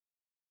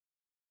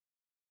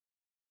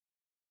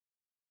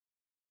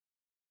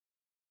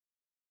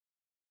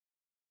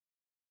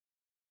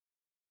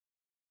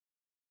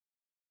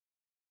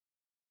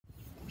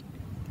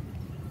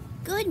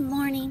Good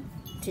morning.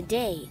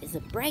 Today is a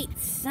bright,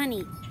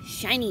 sunny,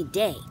 shiny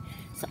day,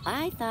 so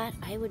I thought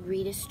I would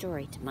read a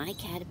story to my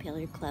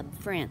Caterpillar Club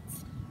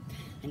friends.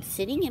 I'm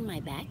sitting in my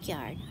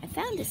backyard. I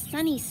found a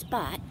sunny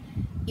spot.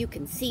 You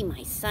can see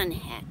my sun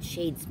hat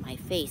shades my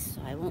face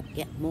so I won't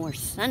get more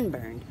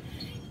sunburned.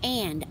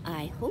 And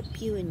I hope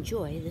you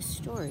enjoy the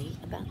story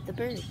about the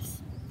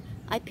birds.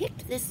 I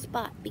picked this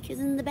spot because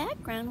in the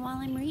background while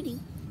I'm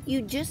reading,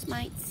 you just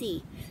might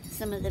see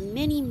some of the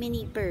many,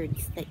 many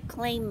birds that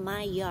claim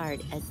my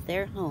yard as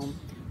their home,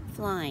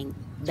 flying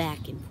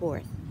back and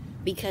forth.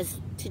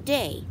 Because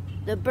today,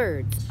 the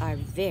birds are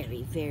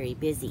very, very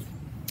busy.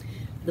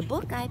 The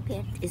book I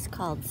picked is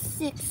called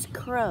 6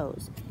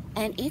 Crows,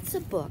 and it's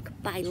a book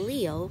by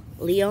Leo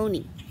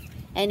Lionni.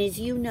 And as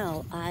you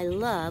know, I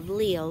love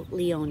Leo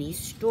Lionni's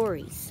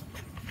stories.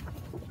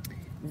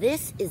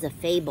 This is a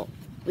fable,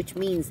 which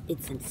means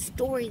it's a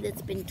story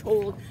that's been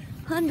told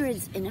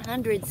hundreds and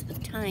hundreds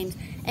of times,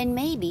 and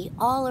maybe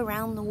all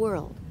around the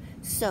world.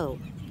 So,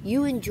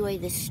 you enjoy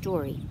this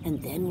story,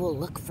 and then we'll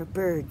look for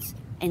birds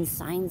and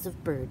signs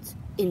of birds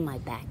in my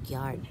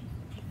backyard.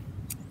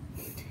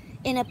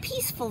 In a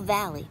peaceful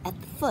valley at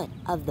the foot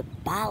of the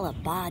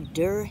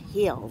Balabadur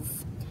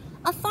Hills,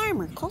 a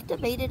farmer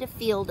cultivated a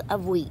field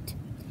of wheat.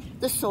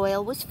 The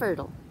soil was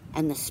fertile,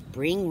 and the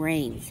spring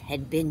rains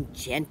had been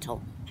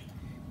gentle.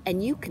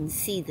 And you can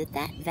see that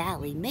that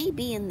valley may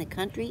be in the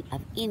country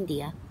of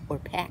India or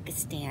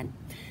Pakistan,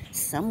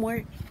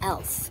 somewhere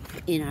else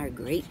in our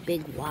great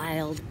big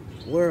wild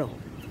world.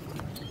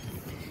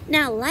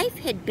 Now, life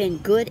had been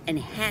good and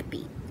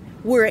happy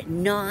were it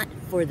not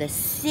for the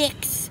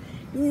 6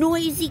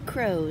 noisy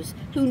crows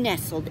who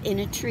nestled in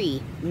a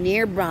tree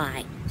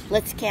nearby.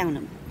 Let's count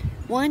them.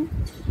 1,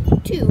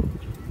 2,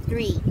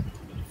 3,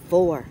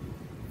 4,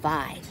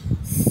 5,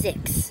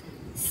 6.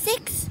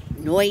 6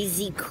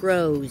 noisy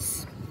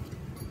crows.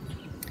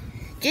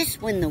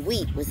 Just when the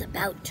wheat was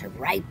about to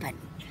ripen,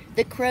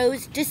 the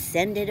crows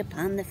descended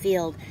upon the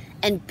field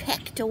and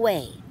pecked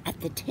away at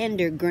the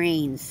tender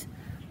grains.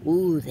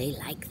 Ooh, they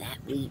like that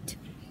wheat.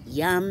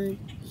 Yum,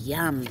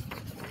 yum.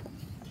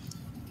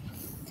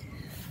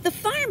 The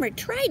farmer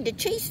tried to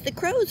chase the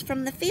crows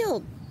from the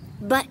field,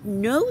 but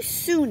no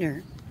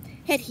sooner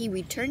had he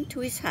returned to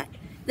his hut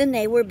than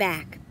they were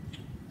back.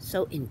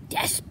 So in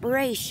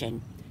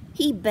desperation,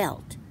 he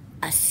built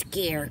a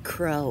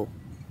scarecrow.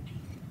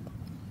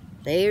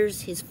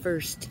 There's his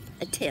first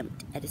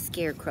attempt at a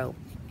scarecrow.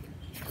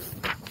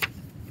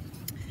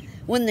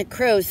 When the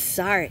crows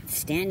saw it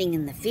standing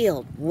in the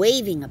field,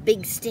 waving a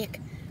big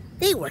stick,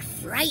 they were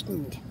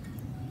frightened.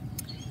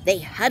 They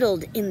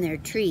huddled in their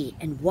tree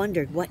and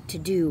wondered what to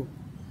do.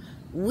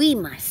 "We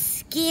must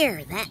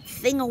scare that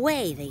thing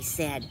away," they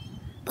said.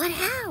 But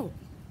how?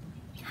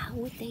 How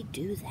would they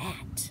do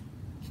that?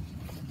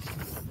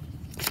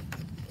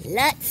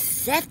 "Let's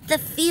set the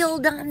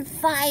field on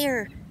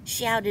fire,"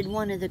 shouted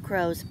one of the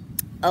crows.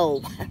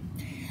 "Oh,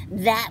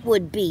 that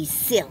would be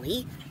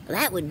silly.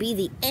 That would be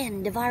the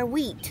end of our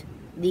wheat,"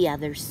 the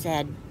others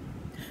said.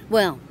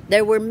 Well,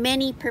 there were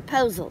many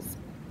proposals,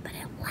 but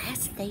at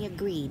last they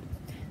agreed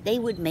they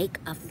would make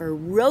a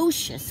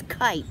ferocious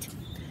kite.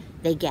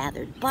 They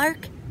gathered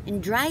bark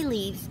and dry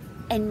leaves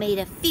and made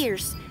a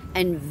fierce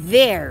and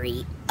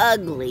very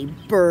ugly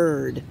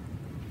bird.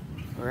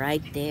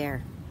 Right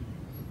there.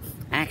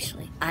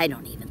 Actually, I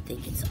don't even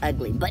think it's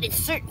ugly, but it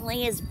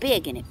certainly is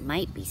big and it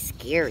might be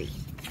scary.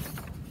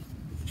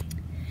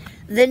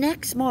 The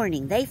next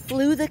morning, they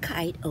flew the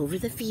kite over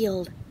the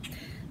field.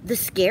 The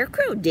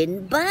scarecrow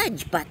didn't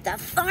budge, but the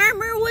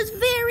farmer was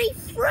very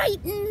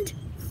frightened.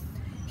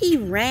 He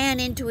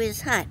ran into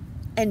his hut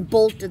and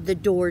bolted the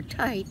door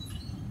tight.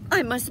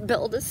 "I must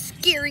build a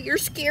scarier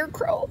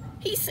scarecrow,"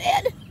 he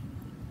said.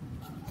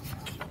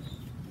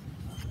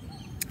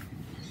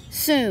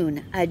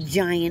 Soon, a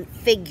giant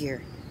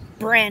figure,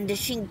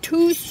 brandishing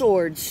 2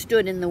 swords,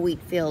 stood in the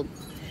wheat field,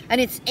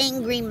 and its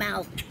angry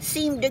mouth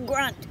seemed to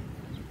grunt.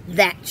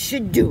 "That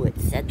should do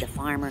it," said the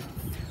farmer.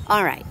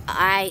 "All right,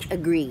 I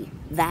agree.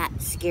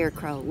 That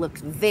scarecrow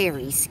looks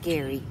very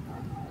scary.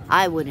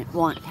 I wouldn't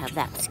want to have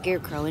that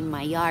scarecrow in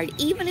my yard,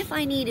 even if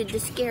I needed to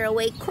scare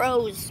away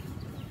crows."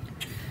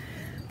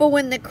 But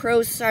when the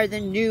crows saw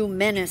the new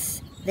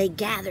menace, they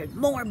gathered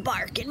more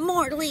bark and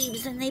more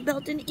leaves, and they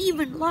built an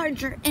even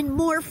larger and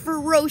more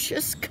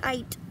ferocious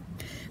kite.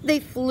 They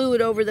flew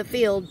it over the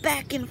field,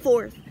 back and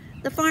forth.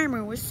 The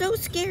farmer was so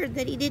scared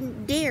that he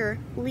didn't dare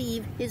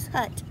leave his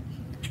hut.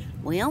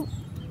 Well,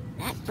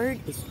 that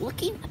bird is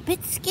looking a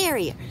bit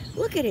scarier.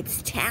 Look at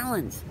its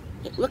talons.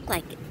 It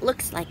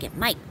looks like it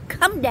might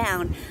come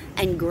down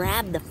and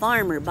grab the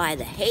farmer by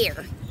the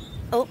hair.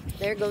 Oh,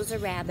 there goes a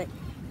rabbit.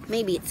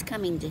 Maybe it's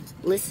coming to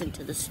listen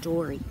to the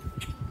story.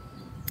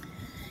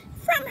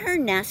 From her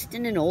nest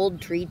in an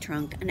old tree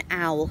trunk, an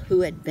owl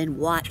who had been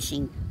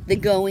watching the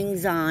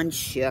goings-on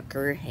shook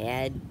her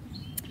head.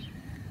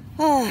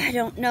 "Oh, I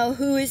don't know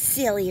who is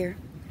sillier,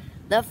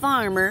 the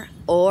farmer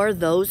or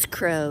those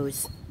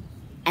crows."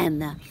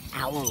 And the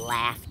owl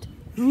laughed.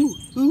 "Ooh,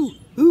 ooh,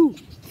 ooh."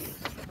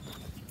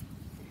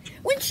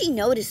 When she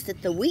noticed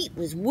that the wheat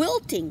was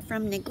wilting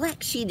from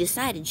neglect, she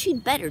decided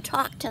she'd better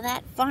talk to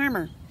that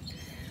farmer.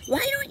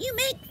 "Why don't you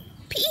make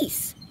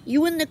peace,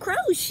 you and the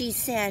crows?" she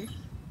said.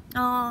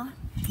 "Aw,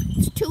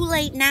 it's too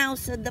late now,"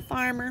 said the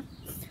farmer.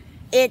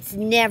 "It's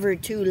never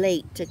too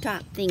late to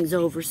talk things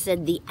over,"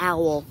 said the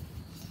owl.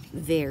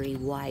 Very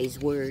wise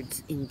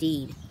words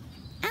indeed.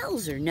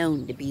 Owls are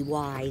known to be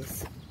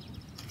wise.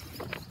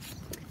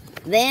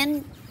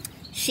 Then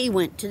she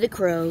went to the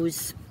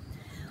crows.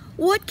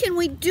 "What can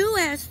we do?"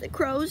 asked the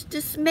crows,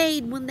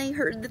 dismayed when they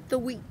heard that the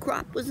wheat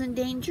crop was in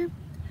danger.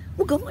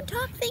 "Well, go and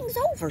talk things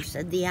over,"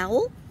 said the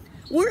owl.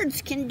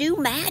 "Words can do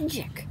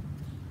magic."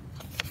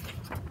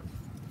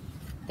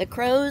 The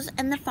crows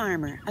and the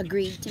farmer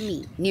agreed to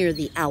meet near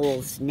the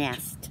owl's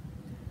nest.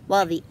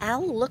 While the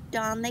owl looked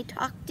on, they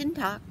talked and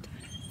talked,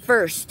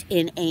 first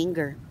in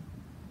anger,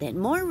 then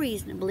more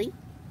reasonably,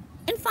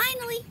 and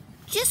finally,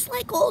 just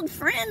like old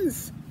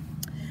friends.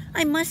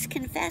 "I must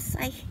confess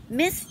I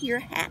missed your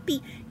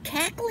happy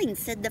cackling,"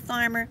 said the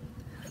farmer.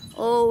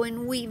 "Oh,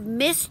 and we've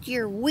missed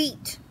your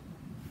wheat,"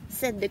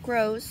 said the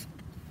crows.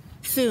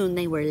 Soon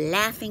they were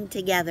laughing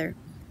together.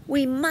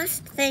 "We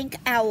must thank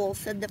Owl,"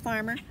 said the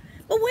farmer.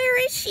 "But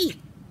where is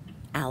she?"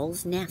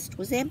 Owl's nest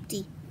was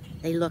empty.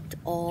 They looked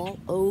all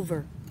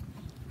over.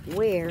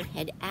 Where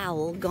had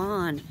Owl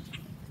gone?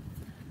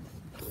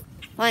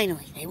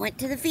 Finally, they went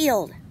to the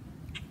field,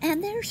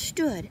 and there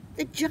stood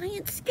the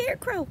giant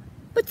scarecrow.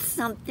 But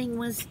something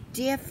was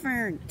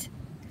different.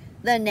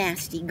 The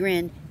nasty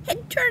grin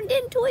had turned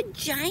into a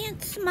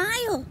giant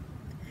smile.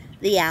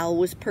 The owl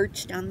was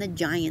perched on the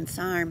giant's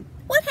arm.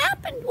 "What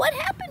happened? What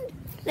happened?"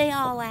 they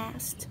all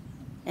asked.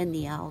 And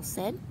the owl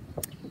said,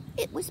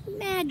 "It was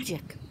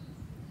magic."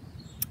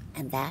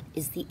 And that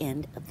is the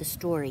end of the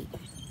story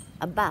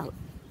about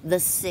the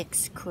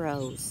 6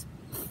 crows.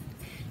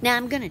 Now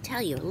I'm going to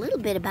tell you a little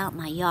bit about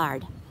my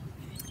yard.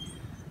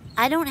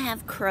 I don't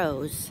have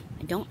crows.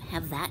 I don't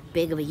have that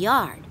big of a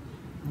yard.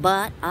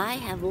 But I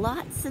have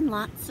lots and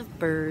lots of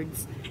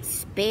birds,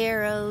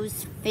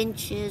 sparrows,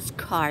 finches,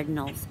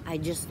 cardinals. I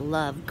just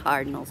love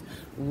cardinals.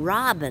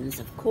 Robins,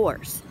 of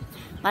course.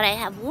 But I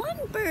have one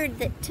bird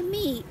that to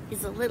me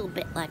is a little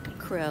bit like a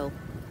crow.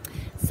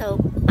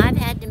 So I've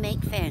had to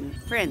make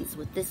friends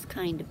with this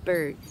kind of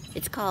bird.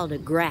 It's called a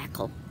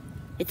grackle.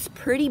 It's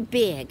pretty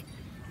big,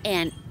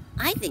 and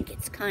I think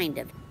it's kind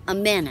of a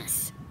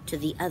menace to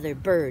the other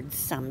birds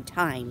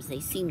sometimes. They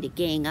seem to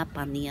gang up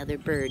on the other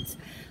birds.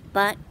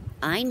 But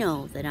I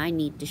know that I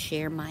need to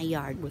share my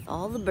yard with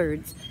all the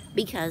birds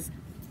because,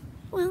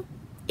 well,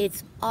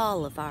 it's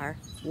all of our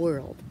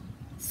world.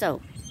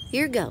 So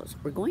here goes.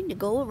 We're going to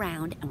go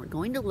around and we're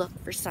going to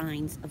look for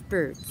signs of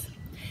birds.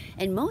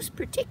 And most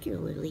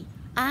particularly,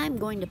 I'm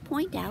going to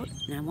point out,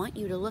 and I want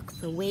you to look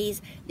for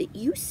ways that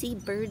you see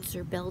birds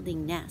are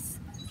building nests,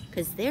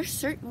 because they're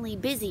certainly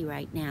busy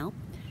right now.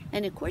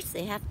 And of course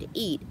they have to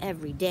eat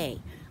every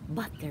day,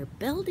 but they're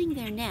building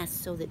their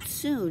nests so that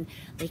soon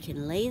they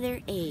can lay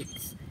their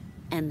eggs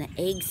and the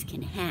eggs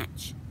can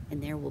hatch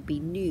and there will be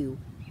new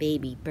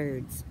baby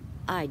birds.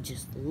 I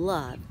just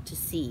love to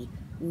see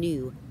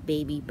new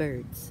baby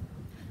birds.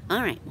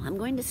 All right, well, I'm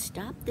going to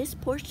stop this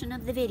portion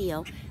of the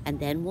video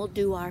and then we'll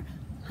do our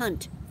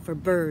hunt for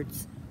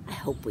birds. I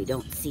hope we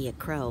don't see a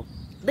crow,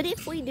 but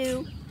if we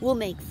do, we'll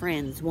make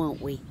friends,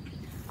 won't we?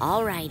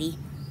 All righty,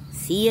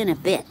 see you in a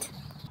bit.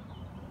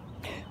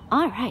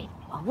 All right,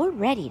 well, we're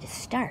ready to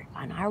start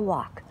on our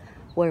walk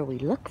where we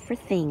look for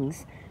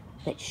things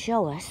that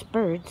show us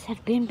birds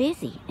have been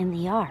busy in the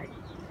yard.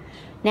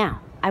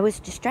 Now, I was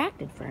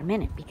distracted for a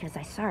minute because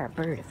I saw a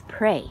bird of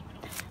prey,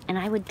 and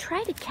I would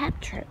try to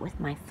capture it with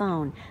my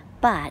phone,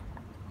 but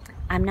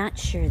I'm not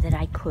sure that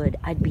I could.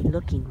 I'd be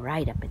looking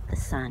right up at the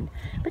sun,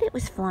 but it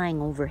was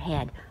flying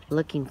overhead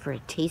looking for a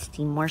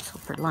tasty morsel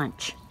for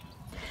lunch.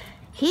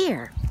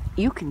 Here,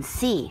 you can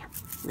see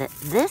that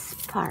this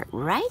part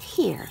right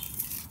here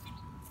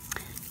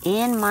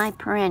in my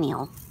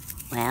perennial,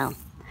 well,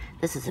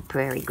 this is a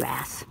prairie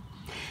grass.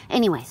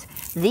 Anyways,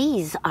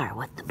 these are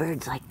what the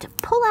birds like to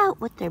pull out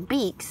with their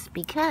beaks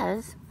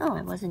because, oh,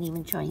 I wasn't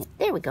even showing it.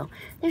 There we go.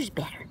 There's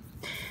better.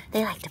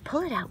 They like to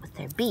pull it out with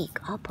their beak.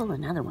 I'll pull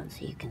another one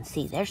so you can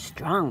see. They're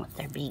strong with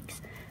their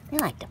beaks. They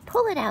like to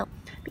pull it out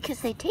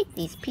because they take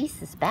these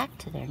pieces back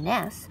to their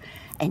nests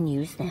and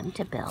use them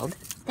to build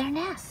their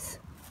nests.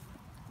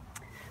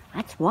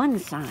 That's one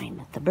sign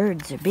that the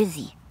birds are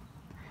busy.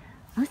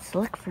 Let's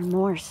look for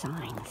more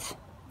signs.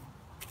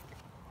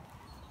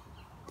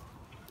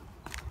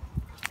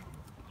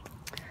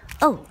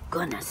 Oh,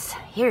 goodness.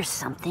 Here's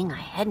something I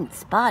hadn't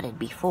spotted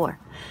before.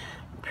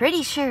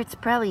 Pretty sure it's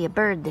probably a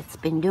bird that's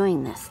been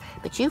doing this,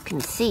 but you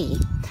can see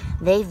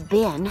they've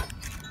been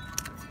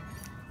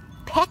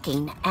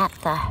pecking at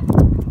the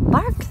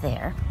bark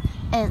there.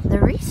 And the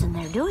reason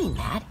they're doing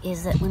that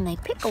is that when they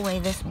pick away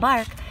this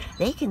bark,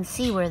 they can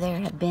see where there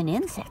have been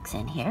insects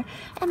in here,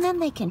 and then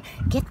they can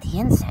get the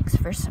insects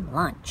for some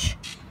lunch.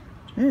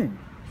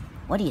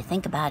 What do you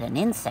think about an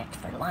insect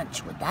for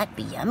lunch? Would that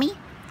be yummy?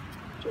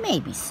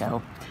 Maybe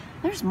so.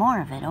 There's more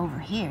of it over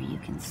here, you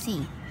can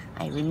see.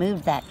 I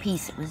removed that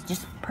piece. It was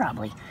just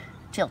probably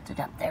tilted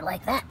up there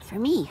like that for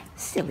me.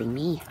 Silly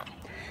me.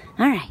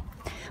 All right.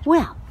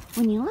 Well,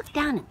 when you look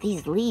down at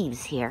these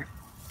leaves here,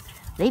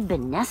 they've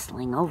been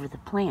nestling over the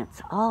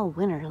plants all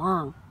winter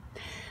long.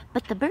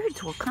 But the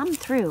birds will come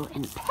through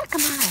and peck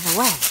them out of the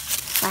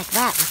way, like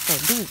that with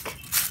their beak,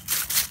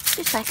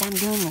 just like I'm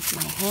doing with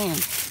my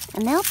hand.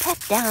 And they'll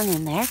peck down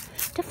in there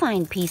to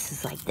find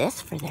pieces like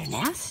this for their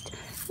nest,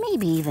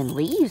 maybe even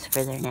leaves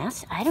for their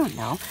nest, I don't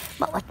know.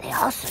 But what they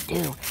also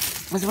do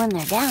is when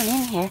they're down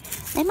in here,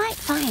 they might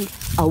find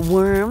a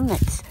worm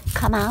that's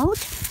come out,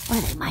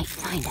 or they might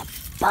find a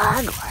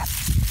bug or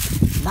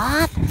a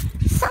moth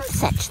or some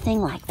such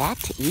thing like that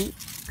to eat.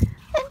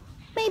 And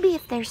maybe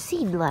if they're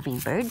seed-loving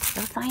birds,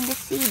 they'll find a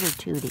seed or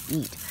two to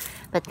eat.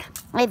 But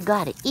they've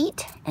got to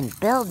eat and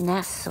build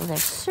nests, so they're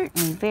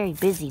certainly very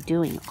busy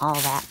doing all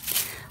that.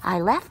 I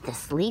left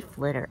this leaf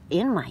litter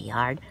in my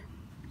yard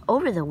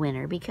over the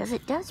winter because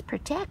it does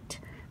protect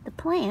the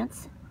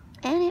plants,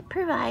 and it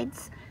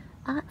provides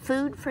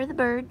food for the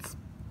birds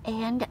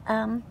and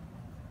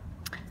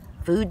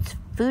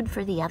food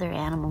for the other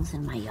animals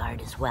in my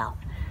yard as well.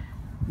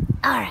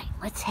 All right,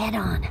 let's head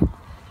on,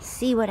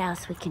 see what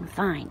else we can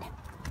find.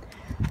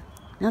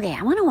 Okay,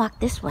 I want to walk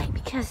this way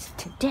because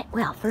today,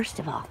 well, first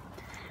of all,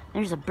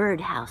 there's a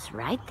birdhouse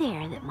right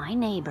there that my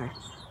neighbor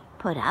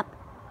put up,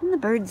 and the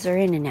birds are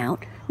in and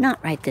out.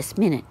 Not right this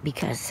minute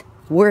because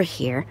we're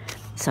here,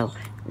 so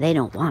they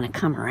don't want to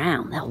come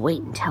around. They'll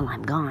wait until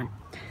I'm gone.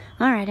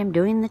 All right, I'm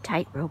doing the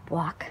tightrope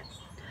walk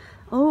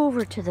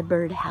over to the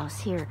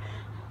birdhouse here.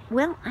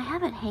 Well, I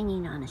have it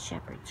hanging on a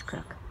shepherd's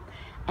crook,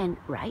 and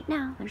right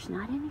now there's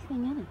not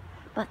anything in it.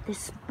 But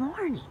this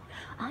morning,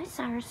 I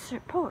saw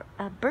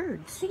a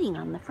bird sitting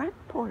on the front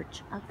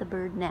porch of the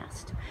bird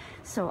nest.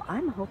 So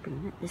I'm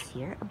hoping that this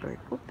year a bird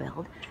will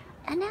build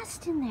a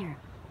nest in there.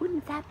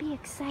 Wouldn't that be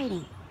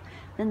exciting?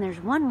 Then there's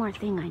one more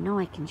thing I know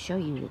I can show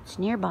you that's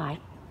nearby.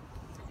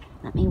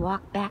 Let me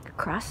walk back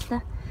across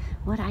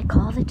what I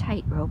call the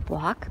tightrope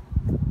walk.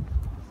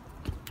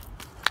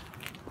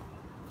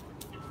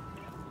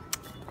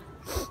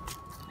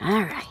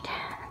 All right.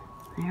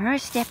 There are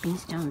stepping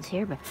stones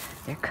here, but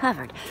they're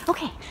covered.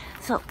 Okay,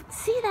 so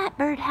see that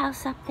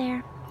birdhouse up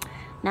there?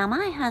 Now,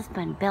 my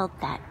husband built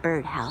that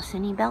birdhouse,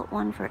 and he built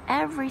one for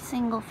every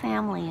single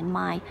family in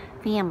my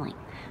family,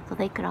 so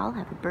they could all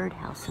have a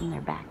birdhouse in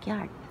their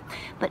backyard.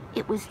 But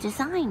it was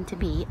designed to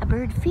be a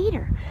bird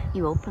feeder.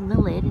 You open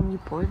the lid and you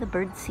pour the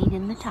bird seed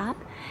in the top,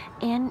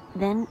 and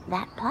then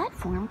that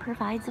platform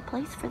provides a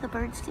place for the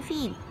birds to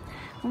feed.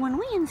 When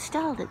we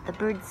installed it, the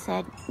birds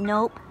said,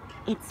 nope,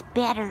 it's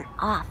better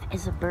off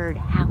as a bird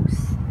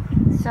house.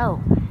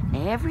 So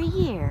every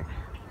year,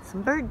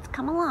 some birds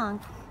come along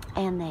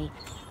and they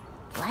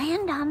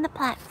land on the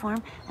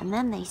platform, and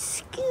then they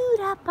scoot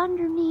up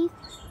underneath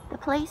the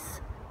place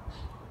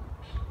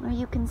where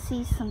you can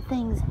see some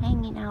things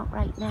hanging out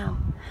right now.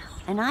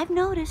 And I've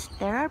noticed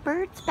there are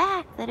birds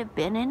back that have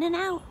been in and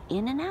out,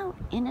 in and out,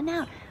 in and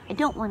out. I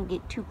don't want to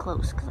get too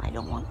close because I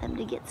don't want them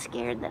to get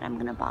scared that I'm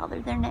going to bother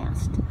their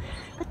nest.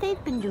 But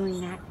they've been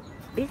doing that.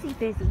 Busy,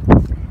 busy.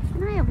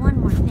 And I have one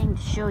more thing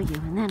to show you,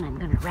 and then I'm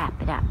going to wrap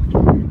it up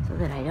so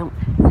that I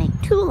don't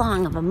make too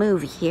long of a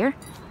movie here.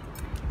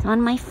 It's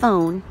on my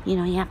phone. You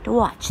know, you have to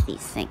watch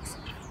these things.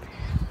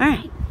 All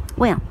right.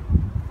 Well,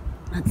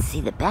 let's see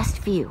the best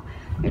view.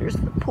 Here's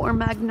the poor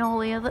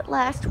magnolia that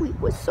last week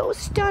was so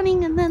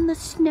stunning, and then the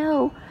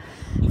snow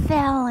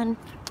fell, and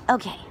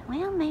okay,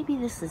 well, maybe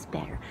this is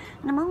better.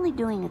 And I'm only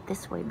doing it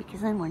this way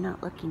because then we're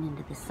not looking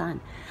into the sun.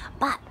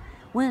 But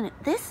when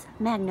this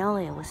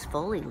magnolia was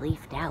fully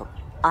leafed out,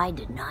 I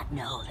did not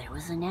know there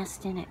was a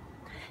nest in it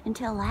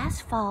until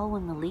last fall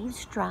when the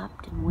leaves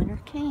dropped and winter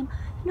came,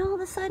 and all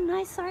of a sudden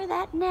I saw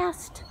that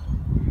nest.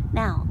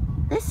 Now,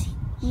 this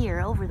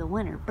year over the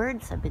winter,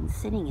 birds have been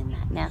sitting in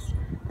that nest,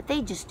 but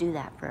they just do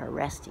that for a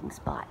resting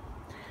spot.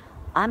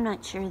 I'm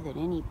not sure that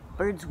any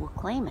birds will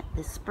claim it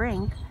this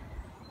spring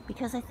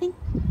because I think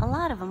a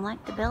lot of them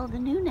like to build a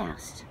new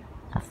nest,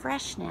 a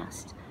fresh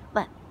nest.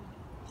 But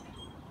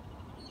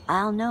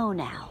I'll know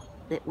now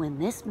that when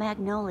this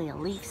magnolia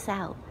leaves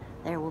out,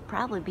 there will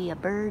probably be a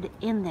bird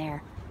in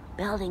there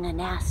building a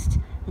nest,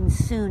 and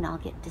soon I'll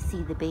get to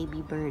see the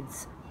baby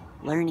birds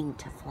learning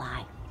to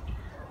fly.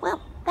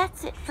 Well,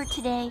 that's it for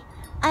today.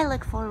 I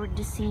look forward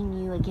to seeing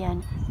you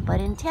again, but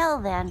until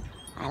then,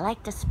 I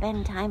like to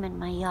spend time in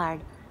my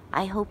yard.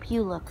 I hope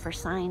you look for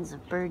signs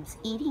of birds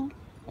eating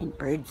and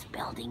birds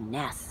building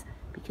nests,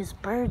 because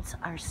birds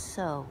are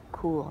so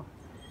cool.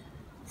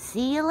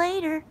 See you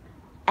later,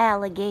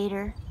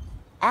 alligator.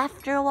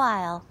 After a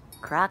while,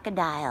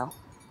 crocodile.